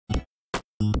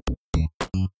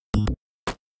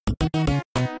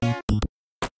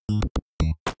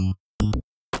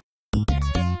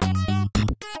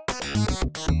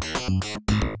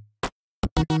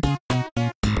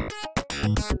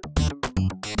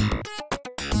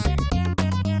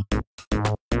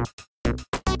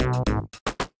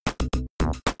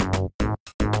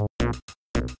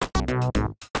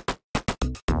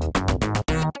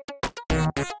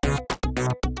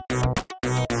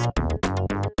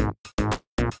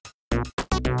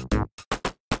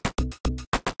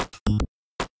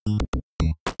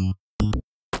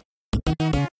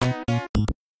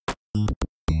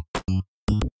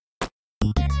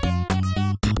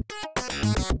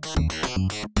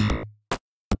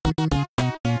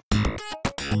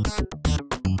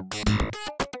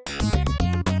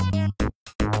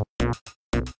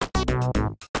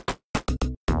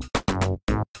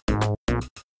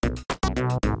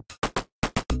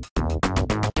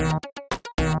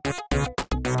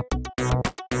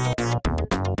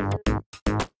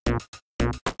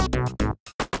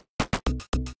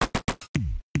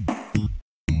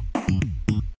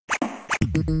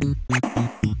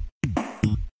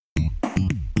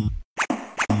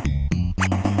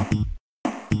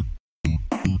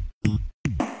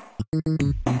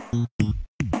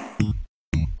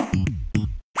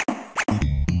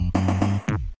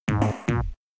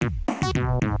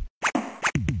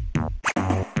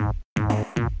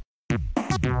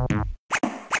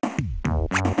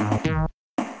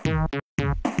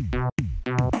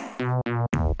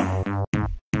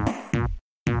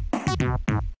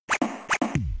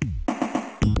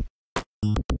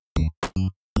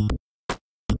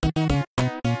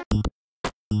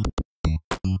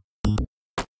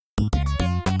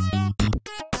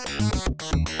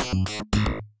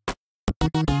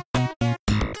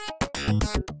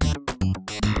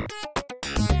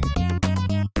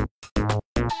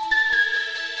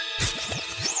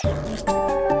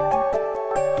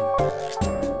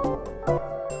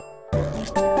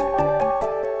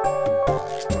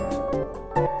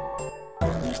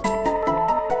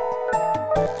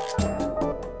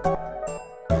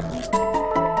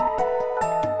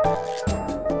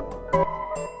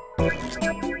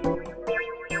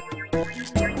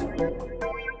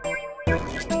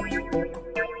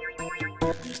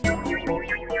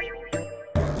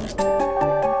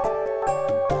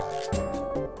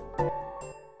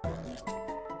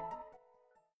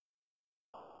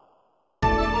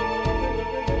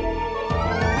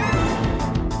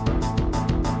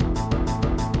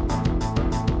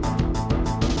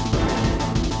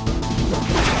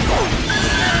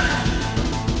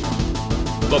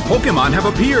The Pokémon have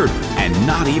appeared, and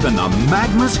not even the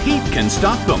magma's heat can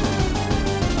stop them.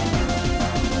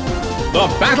 The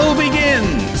battle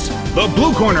begins! The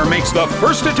blue corner makes the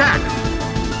first attack.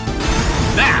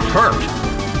 That hurt!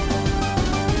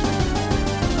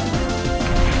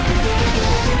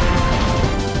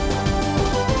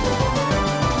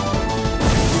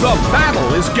 The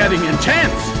battle is getting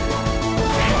intense!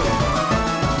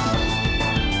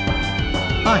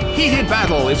 A heated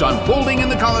battle is unfolding in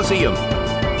the Colosseum.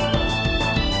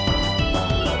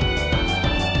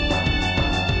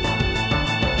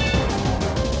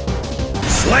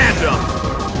 Slammed him!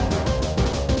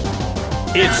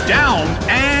 It's down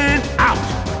and out!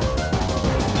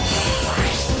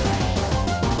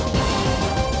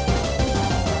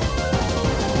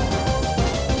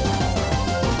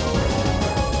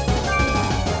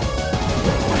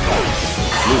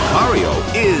 Lucario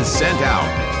is sent out.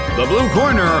 The blue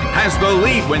corner has the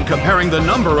lead when comparing the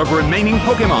number of remaining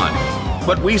Pokémon,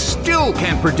 but we still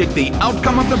can't predict the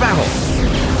outcome of the battle.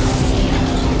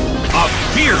 A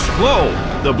fierce blow!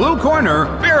 The blue corner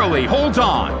barely holds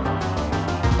on.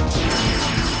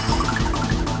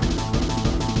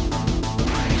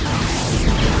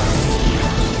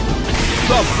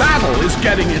 The battle is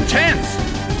getting intense.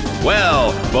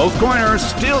 Well, both corners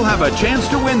still have a chance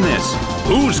to win this.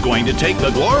 Who's going to take the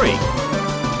glory?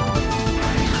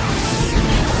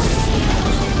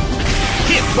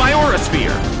 Hit by Aura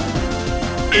Sphere.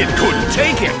 It couldn't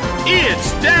take it.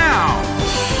 It's down.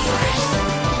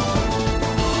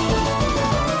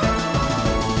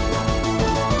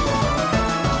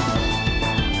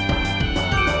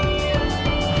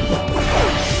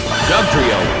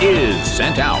 Dugtrio is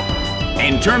sent out.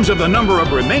 In terms of the number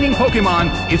of remaining Pokémon,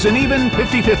 it's an even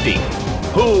 50-50.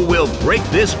 Who will break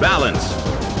this balance?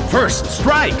 First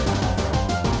strike!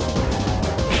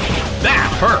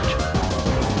 That hurt!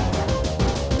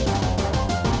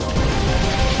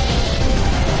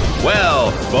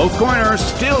 Well, both corners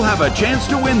still have a chance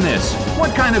to win this.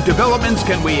 What kind of developments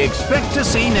can we expect to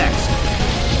see next?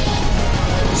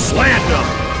 Slammed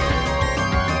him!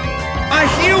 A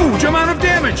huge amount of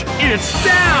damage! It's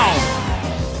down!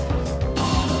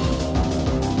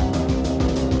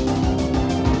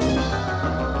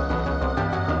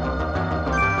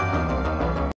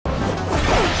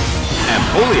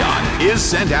 Empoleon is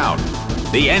sent out.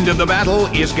 The end of the battle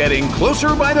is getting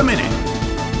closer by the minute.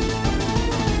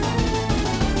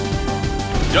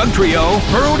 Dugtrio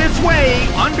burrowed its way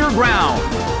underground.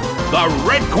 The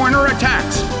red corner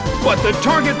attacks, but the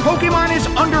target Pokémon is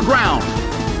underground.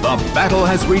 The battle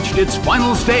has reached its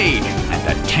final stage, and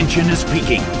the tension is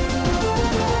peaking.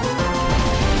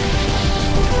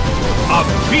 A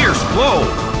fierce blow!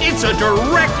 It's a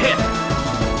direct hit!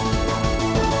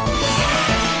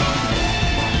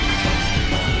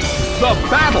 The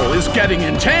battle is getting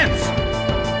intense!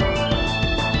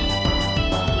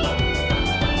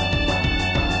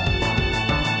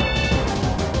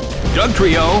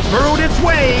 Dugtrio burrowed its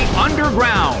way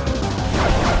underground.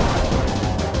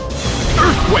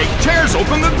 Earthquake tears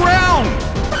open the ground!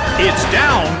 It's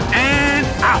down and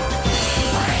out!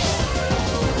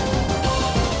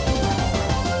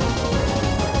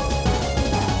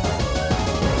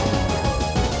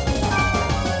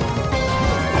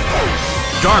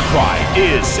 Darkrai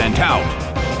is sent out.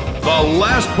 The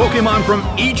last Pokémon from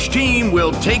each team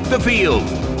will take the field.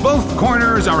 Both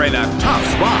corners are in a tough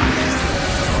spot.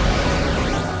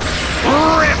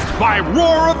 Ripped by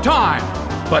Roar of Time!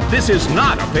 But this is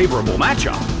not a favorable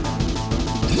matchup.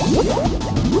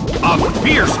 A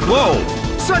fierce blow!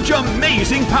 Such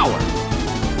amazing power!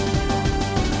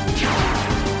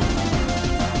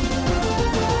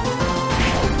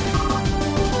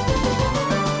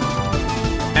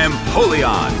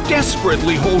 Empoleon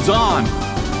desperately holds on.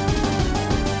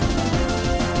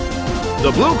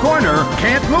 The blue corner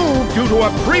can't move due to a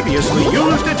previously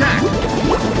used attack.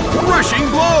 Rushing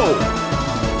blow!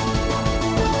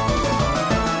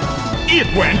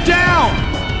 It went down!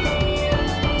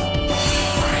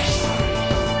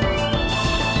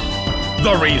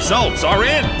 The results are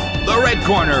in! The red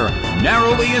corner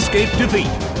narrowly escaped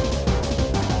defeat.